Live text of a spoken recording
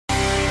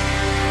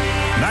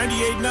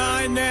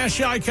98.9 Nash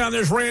Icon.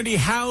 There's Randy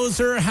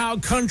Hauser. How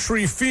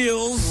country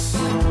feels.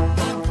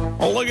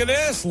 Oh, look at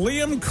this.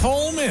 Liam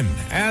Coleman,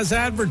 as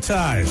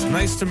advertised.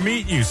 Nice to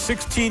meet you.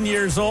 16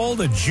 years old,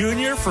 a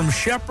junior from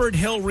Shepherd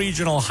Hill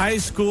Regional High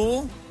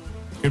School.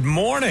 Good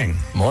morning.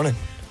 Morning.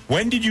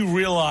 When did you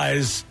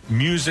realize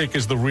music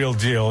is the real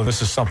deal and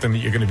this is something that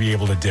you're going to be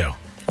able to do?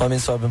 Well,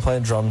 so I've been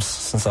playing drums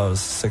since I was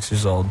 6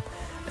 years old.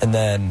 And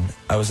then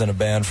I was in a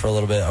band for a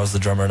little bit. I was the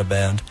drummer in a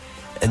band.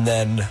 And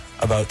then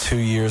about 2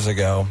 years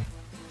ago,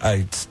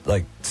 I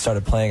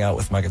started playing out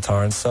with my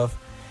guitar and stuff.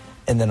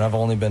 And then I've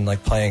only been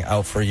playing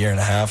out for a year and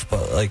a half,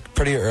 but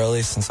pretty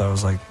early, since I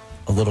was a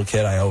little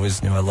kid, I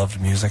always knew I loved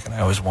music and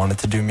I always wanted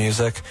to do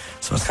music.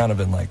 So it's kind of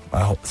been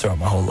throughout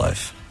my whole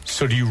life.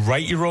 So do you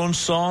write your own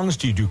songs?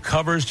 Do you do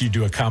covers? Do you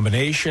do a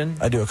combination?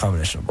 I do a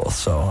combination of both.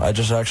 So I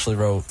just actually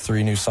wrote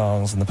 3 new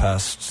songs in the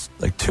past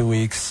 2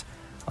 weeks.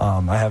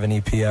 I have an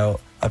EP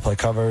out. I play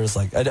covers.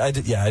 I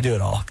do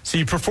it all. So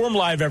you perform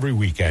live every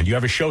weekend. You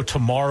have a show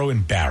tomorrow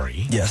in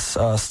Barrie. Yes,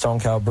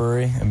 Stone Cow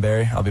Brewery in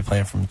Barrie. I'll be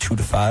playing from 2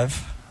 to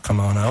 5. Come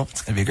on out.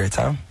 It's going to be a great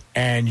time.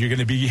 And you're going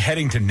to be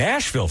heading to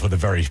Nashville for the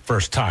very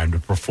first time to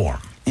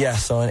perform. Yeah,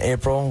 so in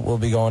April, we'll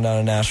be going down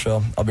to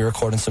Nashville. I'll be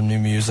recording some new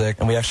music.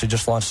 And we actually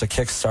just launched a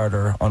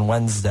Kickstarter on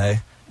Wednesday.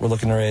 We're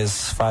looking to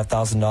raise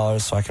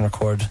 $5,000 so I can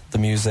record the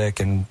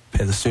music and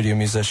pay the studio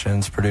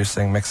musicians,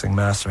 producing, mixing,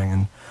 mastering,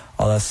 and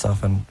all that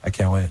stuff. And I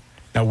can't wait.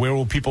 Now, where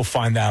will people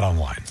find that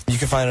online? You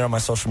can find it on my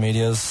social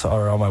medias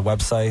or on my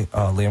website,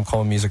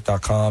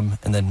 liamcolemanmusic.com.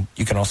 And then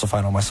you can also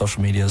find all my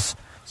social medias.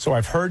 So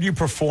I've heard you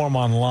perform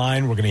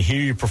online. We're going to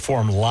hear you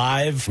perform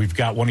live. We've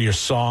got one of your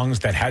songs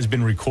that has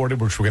been recorded,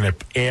 which we're going to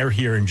air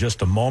here in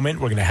just a moment.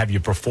 We're going to have you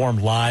perform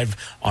live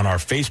on our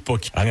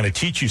Facebook. I'm going to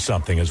teach you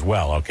something as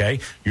well, okay?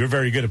 You're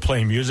very good at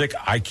playing music.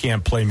 I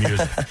can't play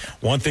music.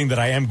 One thing that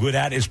I am good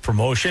at is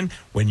promotion.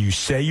 When you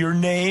say your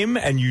name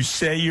and you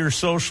say your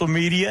social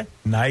media,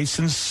 nice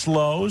and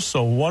slow.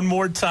 So one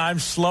more time,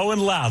 slow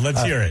and loud.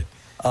 Let's hear it.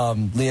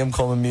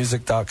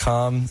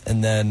 LiamColemanMusic.com,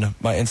 and then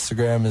my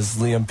Instagram is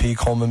Liam P.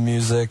 Coleman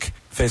Music.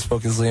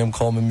 Facebook is Liam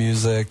Coleman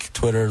Music.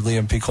 Twitter,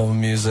 Liam P.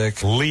 Coleman Music.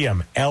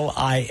 Liam,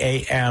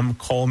 L-I-A-M,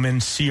 Coleman,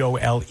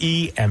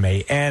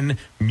 C-O-L-E-M-A-N,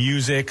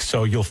 Music.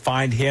 So you'll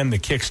find him. The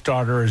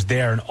Kickstarter is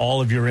there, and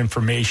all of your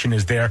information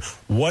is there.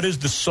 What is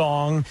the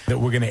song that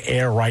we're going to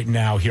air right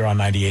now here on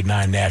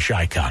 98.9 Nash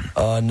Icon?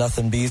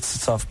 Nothing Beats.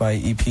 It's off my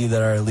EP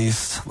that I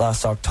released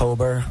last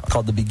October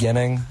called The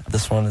Beginning.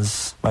 This one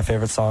is my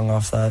favorite song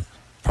off that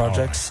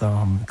project, so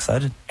I'm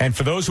excited. And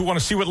for those who want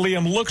to see what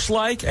Liam looks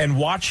like and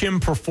watch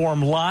him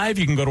perform live,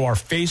 you can go to our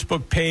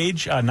Facebook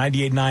page,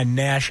 98.9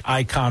 Nash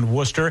Icon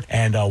Worcester,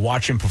 and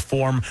watch him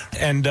perform.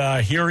 And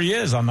here he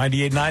is on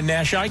 98.9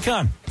 Nash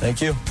Icon. Thank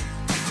you.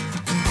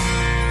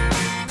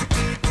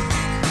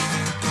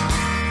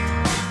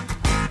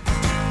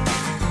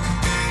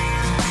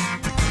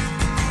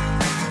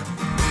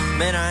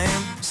 Man, I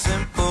am a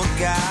simple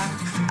guy.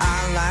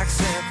 I like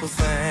simple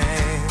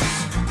things,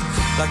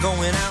 like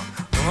going out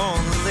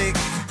on the lake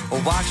or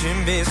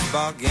watching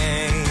baseball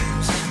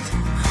games.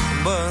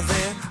 But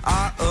there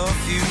are a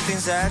few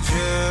things that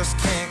just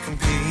can't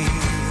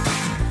compete.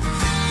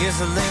 Here's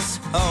a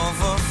list of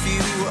a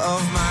few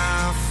of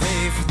my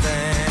favorite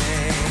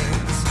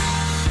things.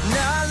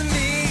 Nothing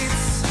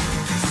beats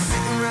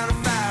sitting around a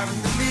fire in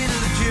the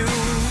middle of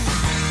June.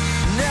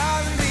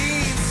 Nothing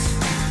beats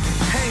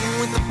hanging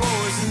with the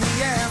boys in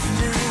the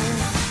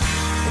afternoon.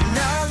 And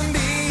nothing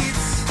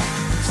beats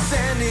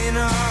standing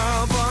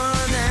up on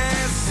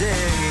that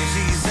stage.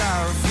 These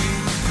are a few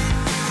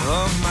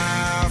of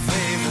my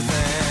favorite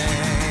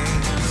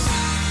things.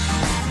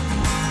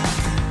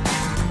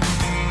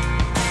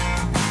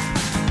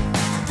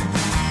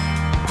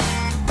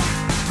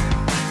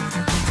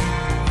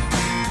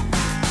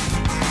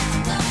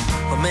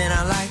 Oh man,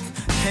 I like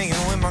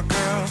hanging with my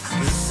girl,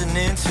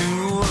 listening to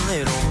a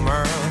little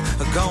Merle,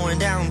 going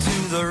down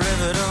to the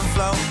river to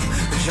float,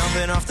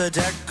 jumping off the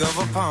deck of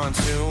a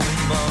pontoon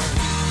boat.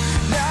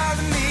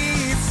 Nothing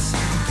beats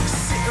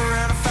sitting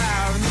around a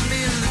fire in the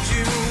middle of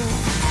June.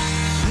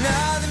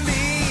 Nothing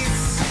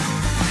beats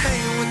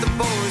hanging with the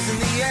boys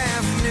in the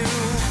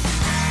afternoon.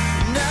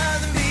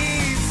 Nothing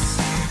beats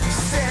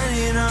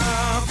standing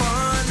up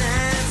on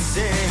that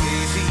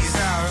stage. These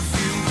are a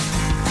few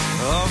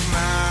of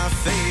my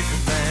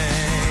favorite things.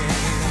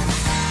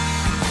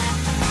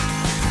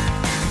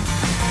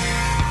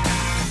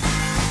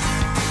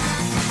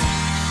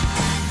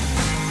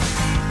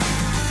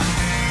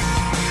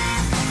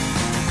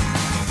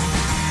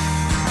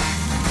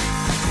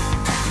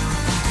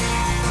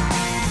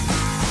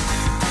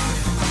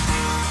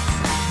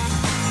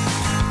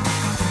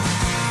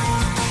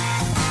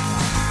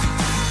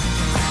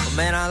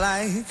 Man, I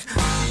like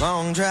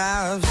long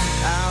drives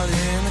out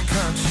in the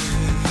country.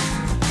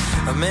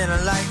 Man,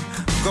 I like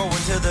going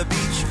to the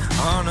beach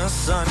on a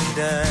sunny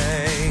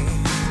day.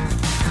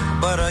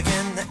 But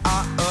again, there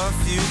are a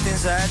few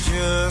things that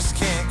just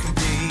can't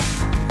compete.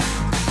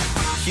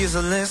 Here's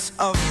a list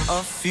of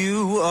a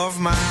few of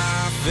my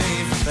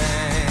favorite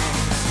things.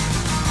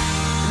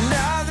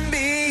 Nothing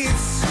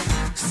beats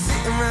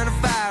sitting around a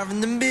fire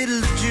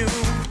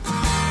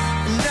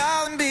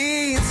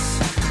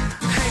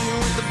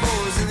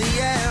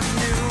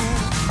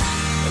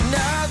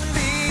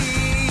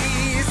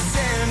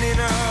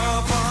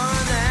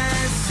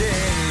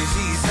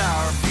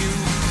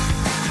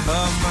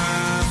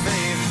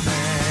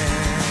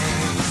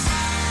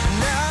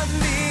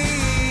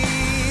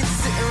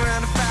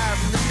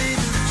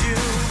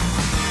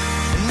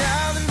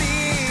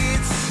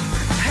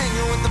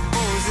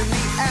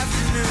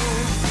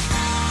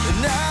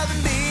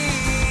nothing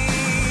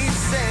beats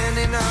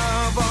standing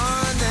up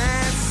on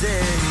that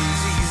stage.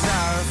 These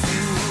are a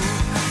few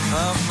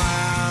of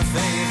my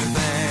favorite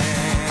things.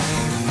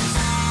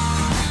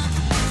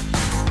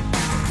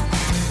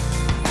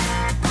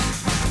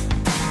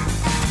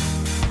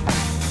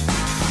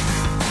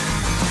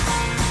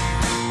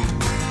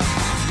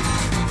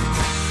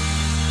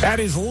 That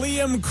is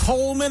Liam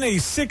Coleman, a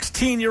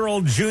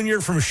 16-year-old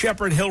junior from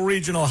Shepherd Hill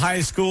Regional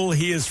High School.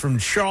 He is from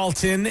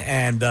Charlton,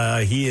 and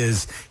he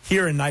is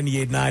here in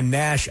 98.9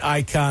 Nash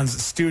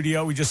Icons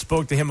studio. We just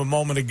spoke to him a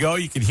moment ago.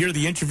 You can hear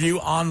the interview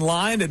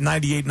online at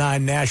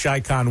 98.9 Nash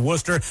Icon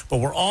Worcester, but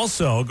we're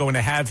also going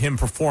to have him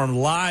perform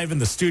live in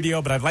the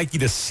studio, but I'd like you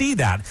to see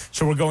that,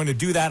 so we're going to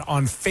do that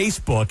on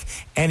Facebook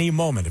any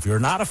moment. If you're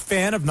not a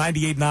fan of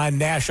 98.9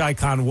 Nash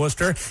Icon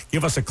Worcester,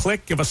 give us a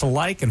click, give us a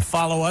like, and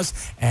follow us,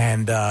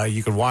 and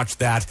you can watch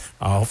that.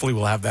 Hopefully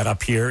we'll have that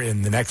up here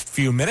in the next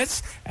few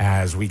minutes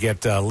as we get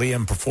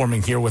Liam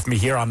performing here with me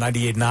here on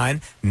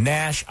 98.9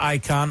 Nash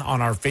Icon on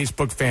our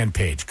Facebook fan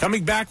page.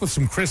 Coming back with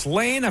some Chris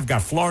Lane, I've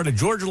got Florida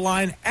Georgia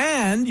Line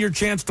and your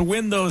chance to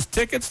win those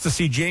tickets to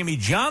see Jamie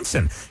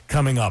Johnson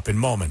coming up in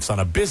moments on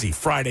a busy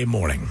Friday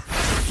morning.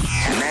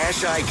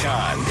 Nash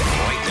Icon.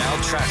 Right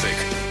now, traffic.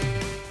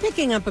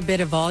 Picking up a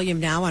bit of volume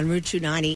now on Route 290